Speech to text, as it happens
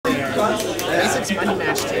Basiks money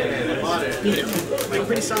matched him, beat him like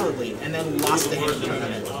pretty solidly, and then lost to him in the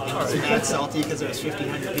tournament. And was mad salty because there was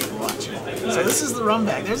 1,500 people watching. So this is the run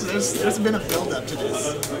back. There's been a build up to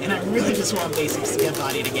this, and I really just want Basiks to get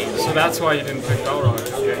bodied again. So that's why you didn't pick Balrog.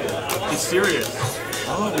 Okay. He's serious.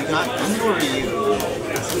 Oh, we got Evil Ryu.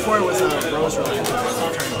 Before it was Rose Rolento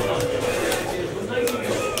alternative.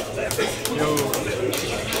 Yo.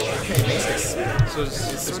 Okay, Basiks. So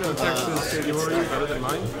is Gootecks' Evil Ryu better than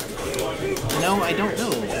mine? No, I don't know,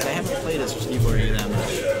 because I haven't played as Evil Ryu that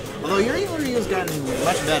much. Although your Evil Ryu has gotten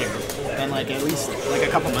much better than like at least like a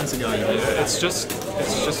couple months ago. Even. It's just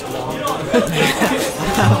long.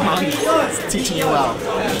 It's teaching you well.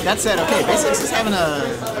 That said, okay, Basiks is having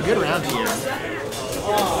a good round here.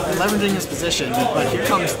 Leveraging his position, but here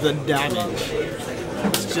comes the damage.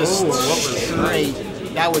 It's just straight.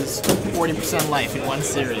 That was 40% life in one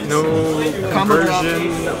series. No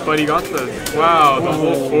conversion, but he got the the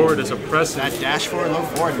whole forward is oppressive. That dash forward, low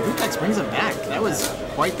forward. Gootecks brings him back. That was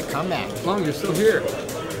quite the comeback. Long, you're still here.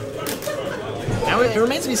 Now it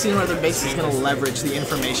remains to be seen whether Basiks is going to leverage the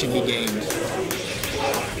information he gained.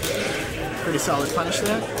 Pretty solid punish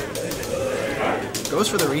there. Goes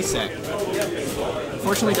for the reset.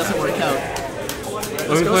 Unfortunately, doesn't work out.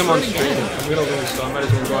 Let me play him on stream. I'm gonna lose, so I might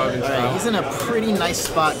as well go out and try. He's in a pretty nice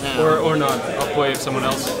spot now. Or not. I'll play someone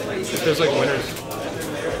else. If there's like winners.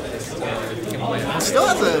 He still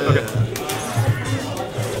has a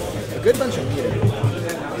good bunch of meter.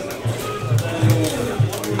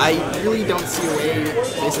 I really don't see a way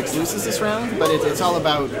Basiks loses this round, but it's all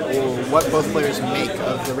about what both players make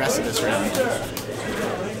of the rest of this round.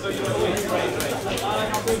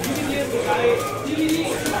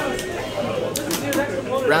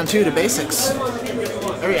 Round 2 to Basiks.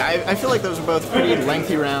 I feel like those are both pretty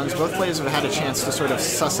lengthy rounds. Both players have had a chance to sort of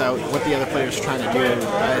suss out what the other player's trying to do.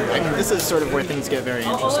 I mean, this is sort of where things get very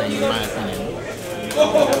interesting, in my opinion.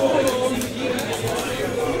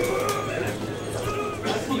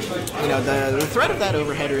 You know, the threat of that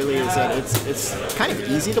overhead really is that it's kind of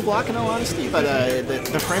easy to block in all honesty, but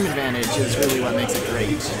the frame advantage is really what makes it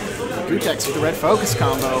great. Gootecks with the red focus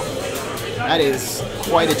combo, that is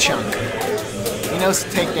quite a chunk. He knows to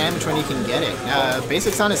take damage when he can get it.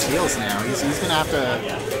 Basiks on his heels now. He's going to have to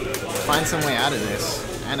find some way out of this.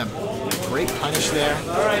 And a great punish there.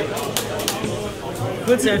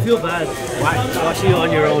 Quincy, I feel bad watching you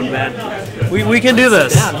on your own, man. We can do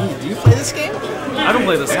this. Do you play this game? I don't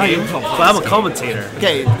play this game, but I'm a commentator.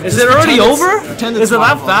 Okay. Is it already over? Is it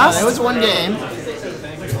that fast? It was one game.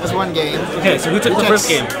 It was one game. Okay, so who took the first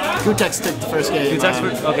game? Gootecks took the first game.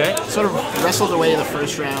 Okay. Sort of wrestled away the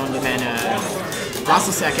first round and then lost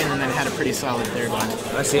the second and then had a pretty solid third one.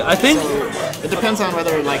 I see. I think it depends on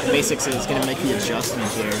whether like Basiks is going to make the adjustment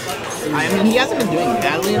here. I mean, he hasn't been doing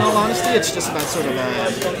badly in all honesty. It's just about sort of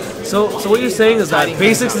So what you're saying is that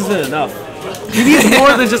Basiks isn't enough. He needs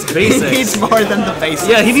more than just Basiks. He needs more than the Basiks.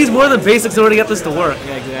 Yeah, he needs more than Basiks in order to get this to work.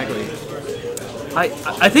 Yeah, exactly.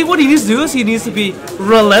 I think what he needs to do is he needs to be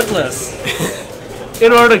relentless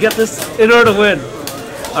in order to get this, in order to win.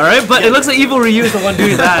 All right, but it looks like Evil Ryu is the one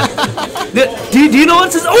doing that. Do you know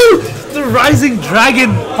what's his? Oh, the Rising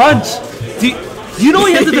Dragon Punch. Do you know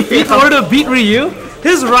what you have to defeat in order to beat Ryu?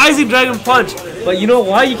 His Rising Dragon Punch. But you know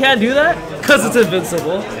why you can't do that? Because it's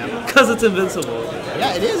invincible. Because it's invincible.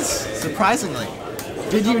 Yeah, it is, surprisingly.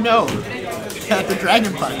 Did you know that the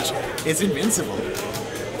Dragon Punch is invincible?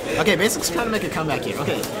 Okay, Basiks trying to make a comeback here.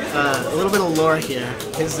 Okay, a little bit of lore here.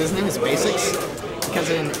 His name is Basiks because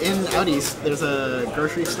in out east there's a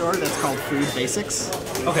grocery store that's called Food Basiks.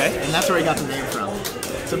 Okay. And that's where he got the name from.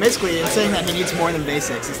 So basically, in saying that he needs more than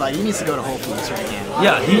Basiks, it's like he needs to go to Whole Foods right now.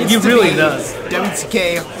 Yeah, he really does.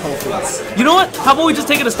 WTK Whole Foods. You know what? How about we just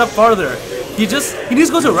take it a step farther? He needs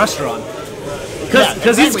to go to a restaurant.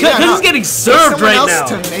 Because he's getting served right now.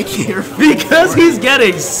 To make your because he's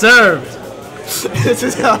getting served. This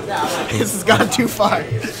has gone too far.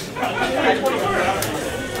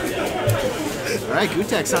 Alright,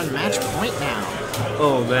 Gootecks on match point now.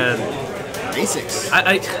 Oh man. Basiks.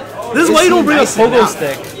 This is why you don't bring a pogo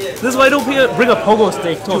stick. This is why you don't bring a pogo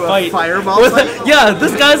stick to a fight. Fireball fight? Yeah,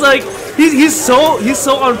 this guy's like he's so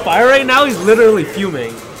on fire right now, he's literally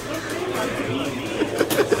fuming.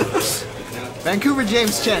 Vancouver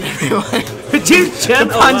James Chen, everyone. James Chen,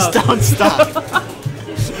 the puns don't stop.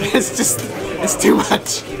 It's too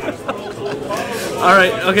much. All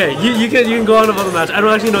right, okay, you can go on about the match. I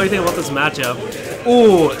don't actually know anything about this matchup.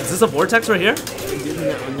 Ooh, is this a Vortex right here?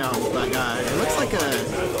 No, but it looks like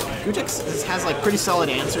Gootecks has like pretty solid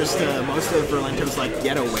answers to most of Rolento's like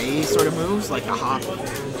get away sort of moves, like the hop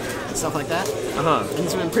and stuff like that. And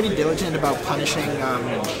he's been pretty diligent about punishing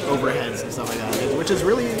overheads and stuff like that, which is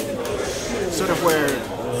really sort of where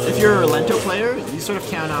if you're a Rolento player, you sort of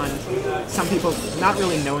count on some people not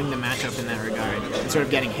really knowing the matchup in that regard and sort of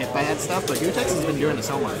getting hit by that stuff, but Gootecks has been doing his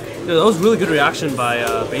homework. Dude, that was really good reaction by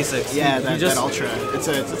Basiks. Yeah, that Ultra. It's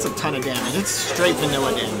a ton of damage. It's straight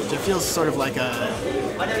vanilla damage. It feels sort of like a...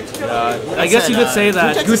 I guess you could say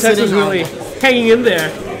that Gootecks was really hanging in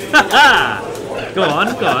there. Go on.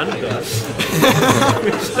 All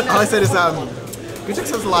I said is,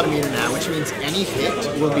 Gootecks has a lot of meter now, which means any hit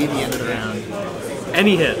will be the end of the round.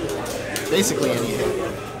 Any hit. Basically any hit.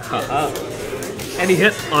 Any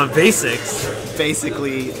hit on Basiks.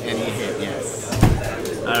 Basically any hit, yes.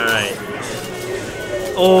 Alright.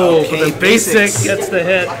 Oh, Okay, the Basiks gets the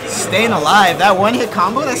hit. Staying alive. That one-hit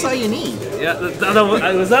combo, that's all you need. Yeah,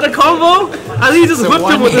 was that a combo? I think he just whipped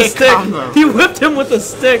him with a stick. Combo. He whipped him with a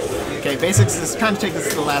stick. Okay, Basiks is trying to take this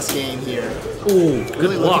to the last game here. Ooh, good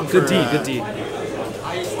Really block. Good D, good D.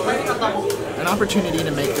 An opportunity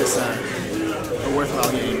to make this a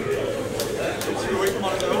worthwhile game.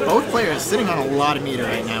 Both players sitting on a lot of meter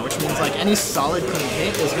right now, which means like any solid clean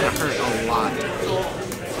hit is going to hurt a lot.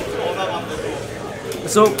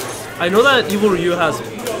 So, I know that Evil Ryu has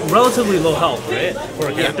relatively low health, right, for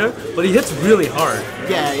a character, but he hits really hard.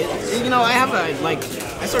 Yeah, you know, I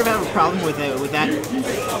sort of have a problem with that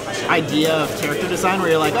idea of character design where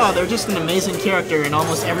you're like, oh, they're just an amazing character in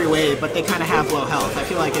almost every way, but they kind of have low health. I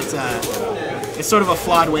feel like it's sort of a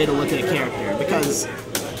flawed way to look at a character because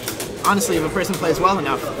honestly, if a person plays well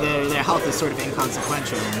enough, their health is sort of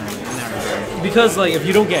inconsequential in that regard. Because like if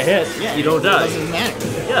you don't get hit, you don't die. It doesn't matter.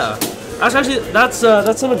 Yeah. Actually, that's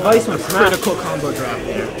some advice from Smash. Critical combo drop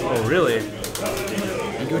there. Oh, really?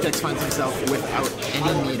 And Gootecks finds himself without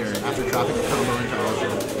any meter after dropping the combo into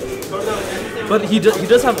Ultra. But he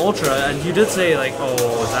does have Ultra, and you did say like, oh,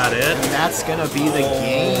 is that it? And that's gonna be the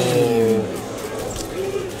game.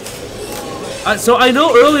 So I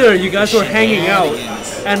know earlier you guys were hanging out,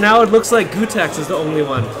 and now it looks like Gootecks is the only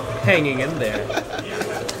one hanging in there.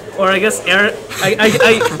 Or I guess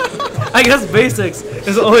I guess Basiks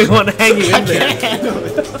is the only one hanging in there.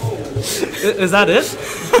 Is that it?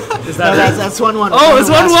 Is that it? That's 1-1. Oh, it's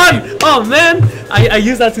 1-1. Oh man, I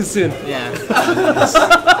used that too soon. Yeah.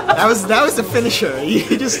 that was the finisher.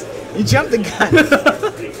 You jumped the gun.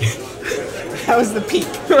 That was the peak.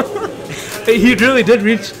 He really did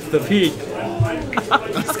reach the peak.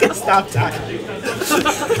 I'm just gonna stop talking.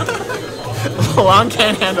 Long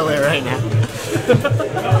can't handle it right now.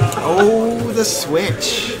 Oh, the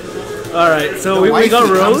switch. Alright, so we got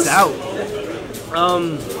Rose. Out.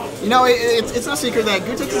 You know, it's no secret that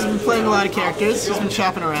Gootecks has been playing a lot of characters. He's been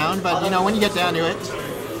shopping around, but you know, when you get down to it,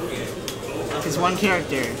 his one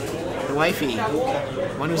character, the wifey,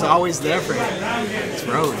 one who's always there for him, it's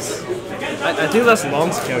Rose. I think that's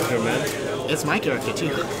Long's character, man. It's my character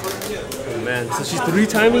too. Oh man, so she's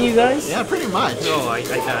 3-timing you guys? Yeah, pretty much. No, I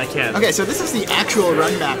can't. Okay, so this is the actual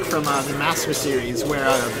run back from the Master Series where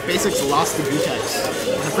Basiks lost to Gootecks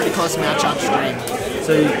in a pretty close match on stream.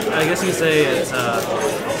 So I guess you say it's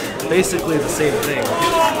basically the same thing.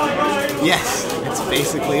 Yes, it's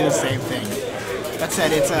basically the same thing. That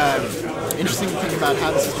said, it's interesting to think about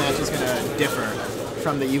how this match is going to differ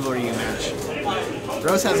from the Evil Ryu match.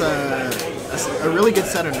 Rose has a really good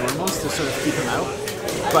set of normals to sort of keep him out,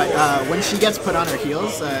 but when she gets put on her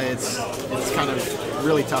heels, it's kind of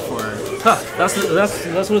really tough for her. Huh,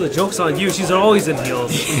 that's where the joke's on you. She's always in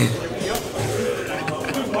heels.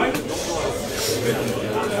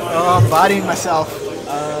 Oh, I'm bodying myself.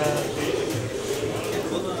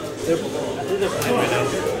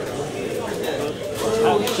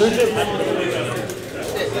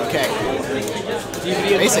 Okay.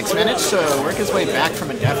 Basiks managed to work his way back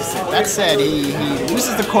from a deficit. That said, he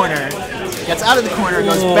loses the corner, gets out of the corner,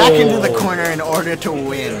 goes back into the corner in order to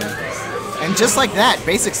win. And just like that,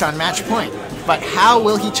 Basiks on match point. But how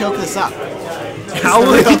will he choke this up? How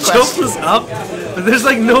will he choke this up? There's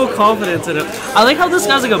like no confidence in him. I like how this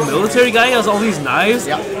guy's like a military guy. He has all these knives.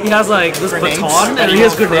 Yep. He has like this Grenades baton that and he he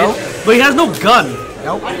has won't grenades, throw. but he has no gun.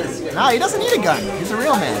 Nope. No, he doesn't need a gun. He's a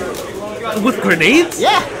real man. With grenades?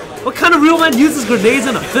 Yeah. What kind of real man uses grenades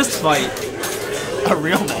in a fist fight? A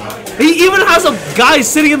real man. He even has a guy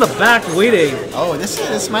sitting in the back waiting. Oh,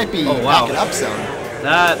 this might be Oh, wow. back it up zone.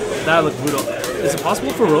 That looked brutal. Is it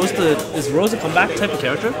possible for Rose is Rose a comeback type of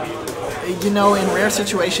character? You know, in rare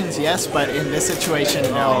situations, yes, but in this situation,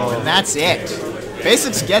 no. And that's it.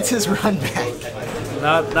 Basiks gets his run back.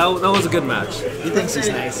 That was a good match. He thinks he's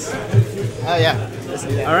nice. Oh, yeah.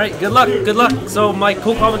 All right, good luck. So my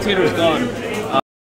co-commentator is gone.